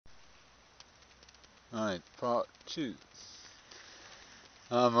Right, part 2.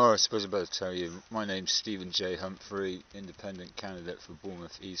 Or I suppose I better tell you, my name's Stephen J. Humphrey, independent candidate for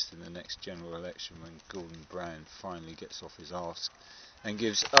Bournemouth East in the next general election when Gordon Brown finally gets off his arse and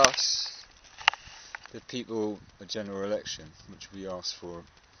gives us, the people, a general election, which we asked for,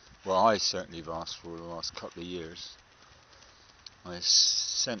 well, I certainly have asked for the last couple of years. I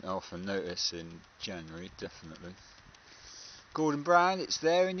sent off a notice in January, definitely. Gordon Brown, it's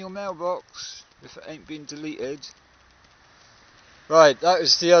there in your mailbox, if it ain't been deleted. Right, that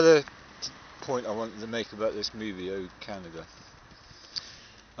was the other point I wanted to make about this movie, Oh Canada.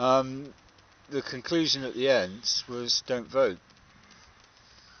 The conclusion at the end was don't vote.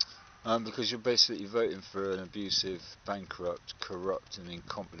 Because you're basically voting for an abusive, bankrupt, corrupt and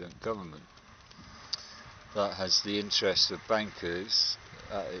incompetent government that has the interests of bankers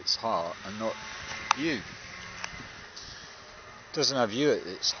at its heart and not you. It doesn't have you at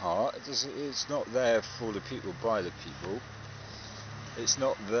its heart. It's not there for the people, by the people. It's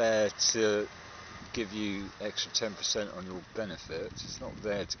not there to give you extra 10% on your benefits. It's not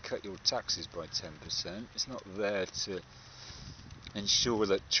there to cut your taxes by 10%. It's not there to ensure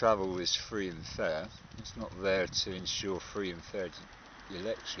that travel is free and fair. It's not there to ensure free and fair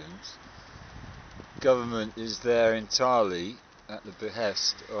elections. Government is there entirely at the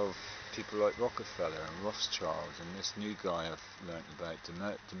behest of people like Rockefeller and Rothschild and this new guy I've learnt about,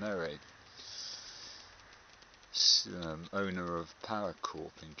 Demere, owner of Power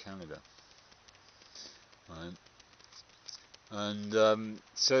Corp in Canada. Right. And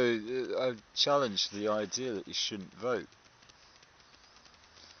so I challenge the idea that you shouldn't vote.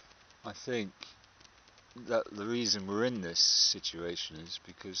 I think that the reason we're in this situation is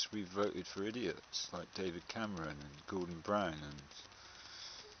because we voted for idiots like David Cameron and Gordon Brown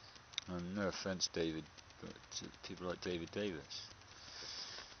and no offence David, but people like David Davis,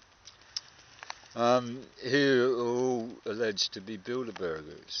 who are all alleged to be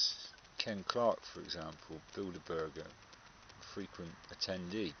Bilderbergers. Ken Clark, for example, Bilderberger, frequent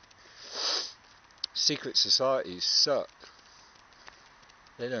attendee. Secret societies suck.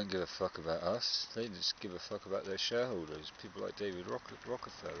 They don't give a fuck about us. They just give a fuck about their shareholders. People like David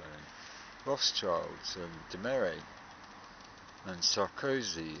Rockefeller and Rothschild and Demere and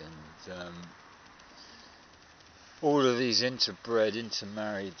Sarkozy and all of these interbred,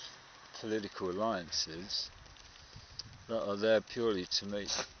 intermarried political alliances that are there purely to make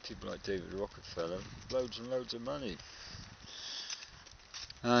people like David Rockefeller loads and loads of money.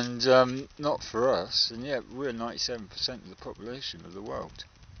 And not for us, and yet we're 97% of the population of the world.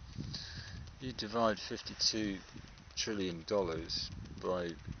 You divide $52 trillion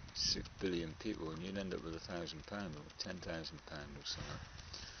by 6 billion people and you'd end up with £1,000 or £10,000 or something.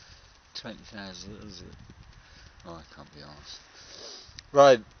 20,000, is it? Oh, I can't be arsed.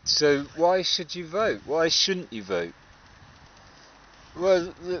 Right, so why should you vote? Why shouldn't you vote?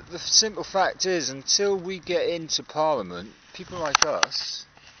 Well, the simple fact is, until we get into Parliament, people like us,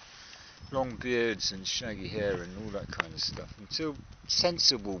 long beards and shaggy hair and all that kind of stuff, until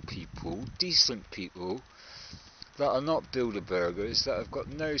sensible people, decent people, that are not Bilderbergers, that have got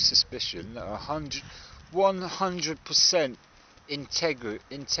no suspicion, that are 100%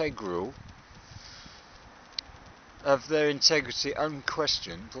 integral, of their integrity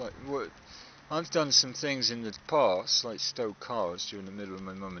unquestioned. Like what I've done some things in the past, like stole cars during the middle of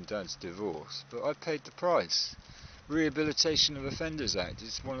my mum and dad's divorce, but I paid the price. Rehabilitation of Offenders Act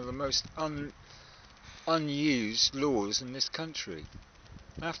is one of the most unused laws in this country.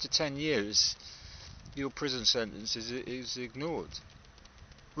 After 10 years, your prison sentence is ignored.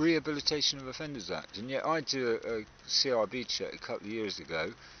 Rehabilitation of Offenders Act, and yet I do a CRB check a couple of years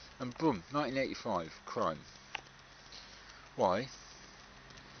ago, and boom, 1985, crime. Why?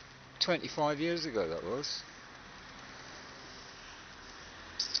 25 years ago that was.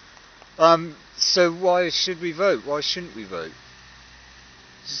 So why should we vote? Why shouldn't we vote?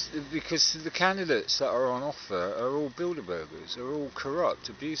 Because the candidates that are on offer are all Bilderbergers, are all corrupt,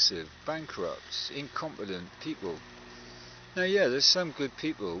 abusive, bankrupt, incompetent people. Now yeah, there's some good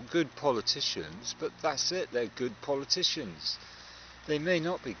people, good politicians, but that's it, they're good politicians. They may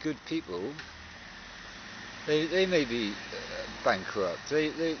not be good people. They may be bankrupt.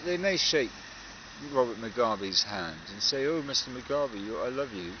 They may shake Robert Mugabe's hand and say, "Oh, Mr. Mugabe, I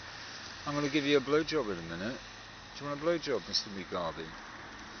love you. I'm going to give you a blowjob in a minute. Do you want a blowjob, Mr. Mugabe?"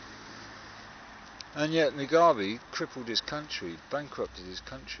 And yet Mugabe crippled his country, bankrupted his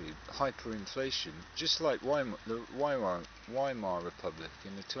country, hyperinflation, just like the Weimar Republic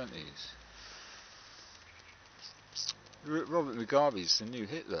in the 20s. Robert Mugabe's the new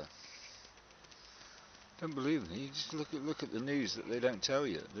Hitler. Don't believe me. You just look at the news that they don't tell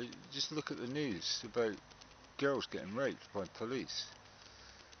you. Just look at the news about girls getting raped by police,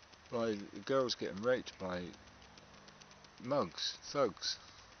 by girls getting raped by mugs, thugs.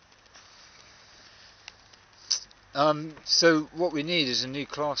 So what we need is a new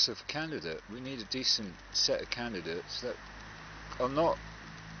class of candidate. We need a decent set of candidates that are not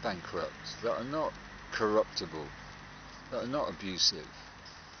bankrupt, that are not corruptible, that are not abusive.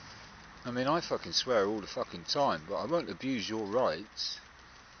 I mean, I fucking swear all the fucking time, but I won't abuse your rights.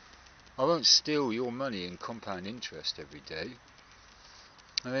 I won't steal your money in compound interest every day.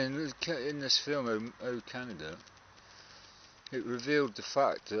 I mean, in this film, Oh Canada, it revealed the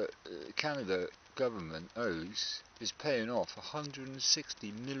fact that Canada government is paying off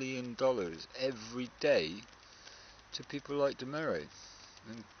 $160 million every day to people like Demery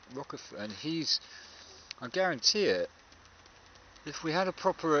and Rockefeller, and I guarantee it, if we had a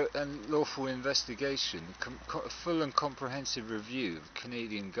proper and lawful investigation, a full and comprehensive review of the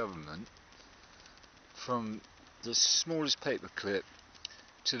Canadian government, from the smallest paperclip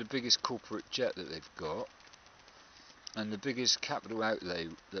to the biggest corporate jet that they've got, and the biggest capital outlay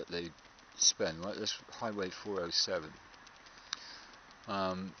that they spend, like this Highway 407,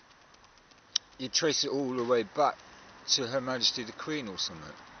 you trace it all the way back to Her Majesty the Queen or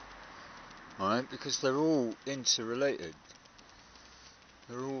something, right? Because they're all interrelated.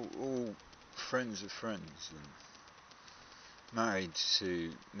 They're all friends of friends and married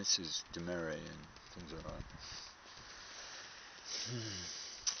to Mrs. Demery and things like that.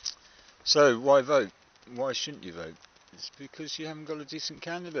 So why vote? Why shouldn't you vote? It's because you haven't got a decent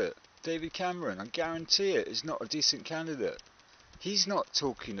candidate. David Cameron, I guarantee it, is not a decent candidate. He's not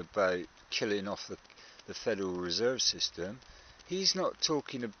talking about killing off the Federal Reserve System. He's not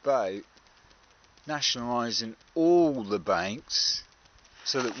talking about nationalising all the banks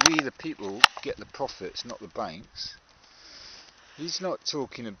so that we the people get the profits, not the banks. He's not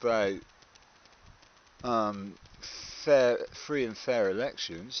talking about free and fair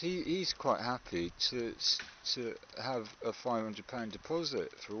elections. He's quite happy to have a £500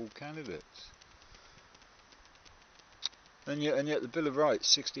 deposit for all candidates. And yet the Bill of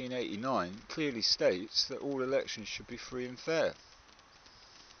Rights 1689 clearly states that all elections should be free and fair.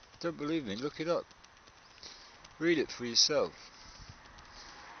 Don't believe me? Look it up. Read it for yourself.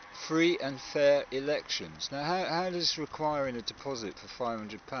 Free and fair elections. Now how does requiring a deposit for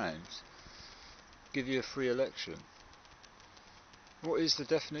 £500 give you a free election? What is the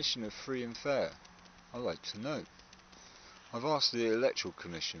definition of free and fair? I'd like to know. I've asked the Electoral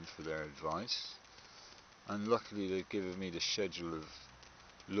Commission for their advice, and luckily they've given me the schedule of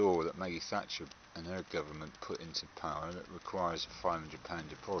law that Maggie Thatcher and her government put into power that requires a £500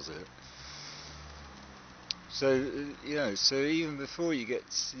 deposit. So so even before you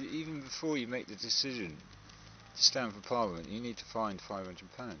make the decision to stand for Parliament, you need to find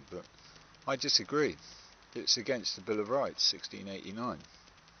 £500. But I disagree. It's against the Bill of Rights 1689.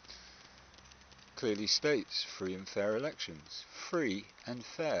 Clearly states free and fair elections. Free and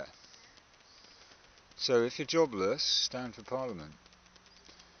fair. So if you're jobless, stand for Parliament.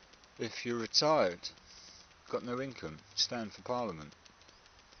 If you're retired, got no income, stand for Parliament.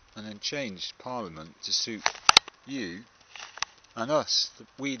 And then change Parliament to suit you and us,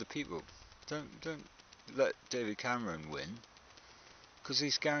 we the people. Don't let David Cameron win, because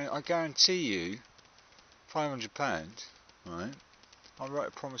I guarantee you £500, right? I'll write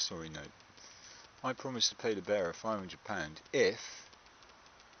a promissory note. I promise to pay the bearer £500 if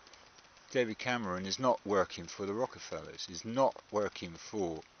David Cameron is not working for the Rockefellers, is not working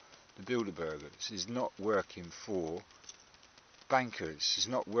for the Bilderbergers, is not working for bankers, is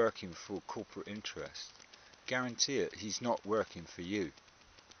not working for corporate interest. Guarantee it, he's not working for you,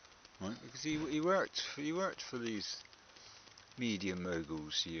 right? Because he worked for these media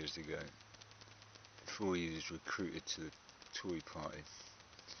moguls years ago, before he was recruited to the Tory party.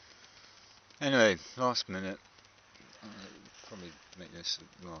 Anyway, last minute, I'll probably make this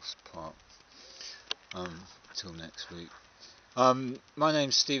the last part, till next week. My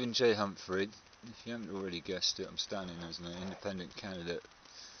name's Stephen J. Humphrey. If you haven't already guessed it, I'm standing as an independent candidate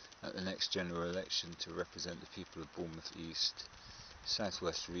at the next general election to represent the people of Bournemouth East, South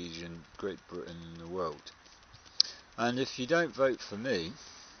West region, Great Britain and the world. And if you don't vote for me,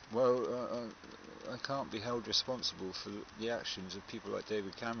 well, I can't be held responsible for the actions of people like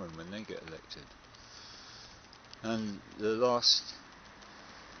David Cameron when they get elected. And the last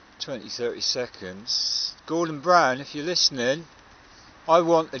 20-30 seconds, Gordon Brown, if you're listening, I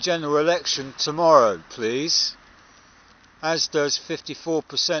want a general election tomorrow, please. As does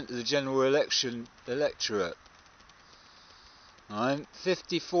 54% of the general election electorate.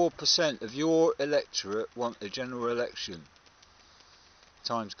 54% of your electorate want a general election.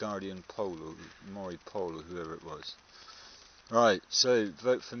 Times Guardian poll, or Maury poll, or whoever it was. Right, so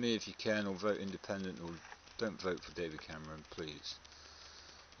vote for me if you can, or vote independent, or don't vote for David Cameron, please.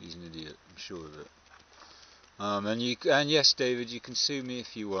 He's an idiot, I'm sure of it. And yes, David, you can sue me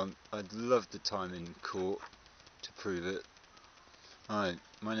if you want. I'd love the time in court to prove it. Right,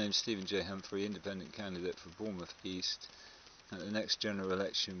 my name's Stephen J. Humphrey, independent candidate for Bournemouth East at the next general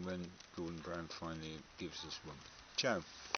election when Gordon Brown finally gives us one. Ciao.